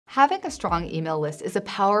Having a strong email list is a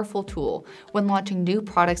powerful tool when launching new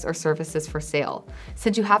products or services for sale,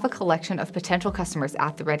 since you have a collection of potential customers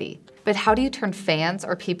at the ready. But how do you turn fans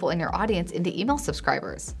or people in your audience into email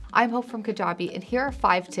subscribers? I'm Hope from Kajabi, and here are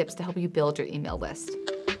 5 tips to help you build your email list.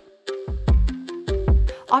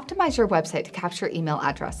 Optimize your website to capture email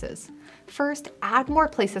addresses. First, add more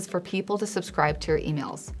places for people to subscribe to your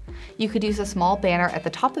emails. You could use a small banner at the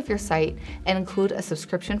top of your site and include a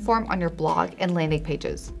subscription form on your blog and landing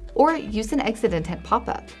pages. Or use an exit intent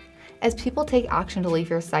pop-up. As people take action to leave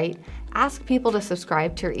your site, ask people to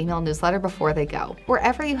subscribe to your email newsletter before they go.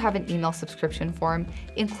 Wherever you have an email subscription form,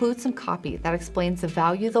 include some copy that explains the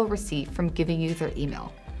value they'll receive from giving you their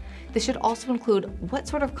email. This should also include what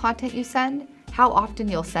sort of content you send, how often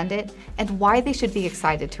you'll send it, and why they should be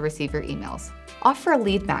excited to receive your emails. Offer a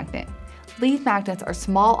lead magnet. Lead magnets are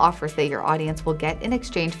small offers that your audience will get in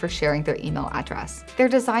exchange for sharing their email address. They're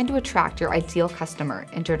designed to attract your ideal customer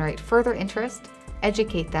and generate further interest,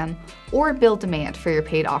 educate them, or build demand for your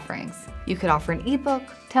paid offerings. You could offer an ebook,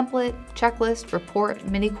 template, checklist, report,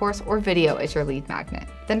 mini course, or video as your lead magnet.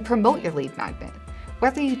 Then promote your lead magnet.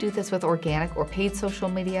 Whether you do this with organic or paid social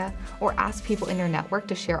media, or ask people in your network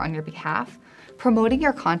to share on your behalf, promoting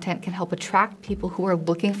your content can help attract people who are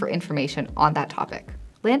looking for information on that topic.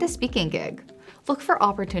 Land a speaking gig. Look for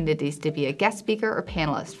opportunities to be a guest speaker or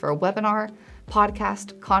panelist for a webinar,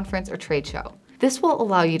 podcast, conference, or trade show. This will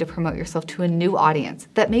allow you to promote yourself to a new audience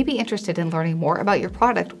that may be interested in learning more about your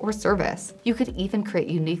product or service. You could even create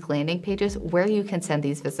unique landing pages where you can send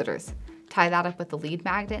these visitors. Tie that up with the lead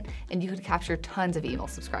magnet, and you could capture tons of email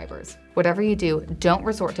subscribers. Whatever you do, don't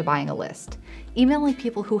resort to buying a list. Emailing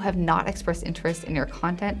people who have not expressed interest in your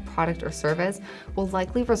content, product, or service will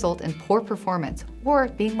likely result in poor performance or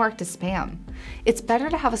being marked as spam. It's better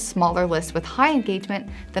to have a smaller list with high engagement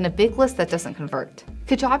than a big list that doesn't convert.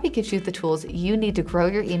 Kajabi gives you the tools you need to grow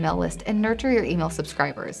your email list and nurture your email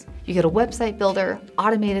subscribers. You get a website builder,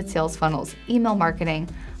 automated sales funnels, email marketing,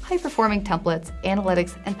 high-performing templates,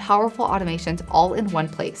 analytics, and powerful automations all in one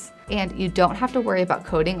place. And you don't have to worry about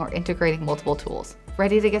coding or integrating multiple tools.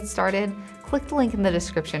 Ready to get started? Click the link in the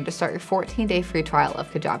description to start your 14-day free trial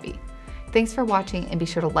of Kajabi. Thanks for watching, and be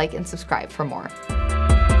sure to like and subscribe for more.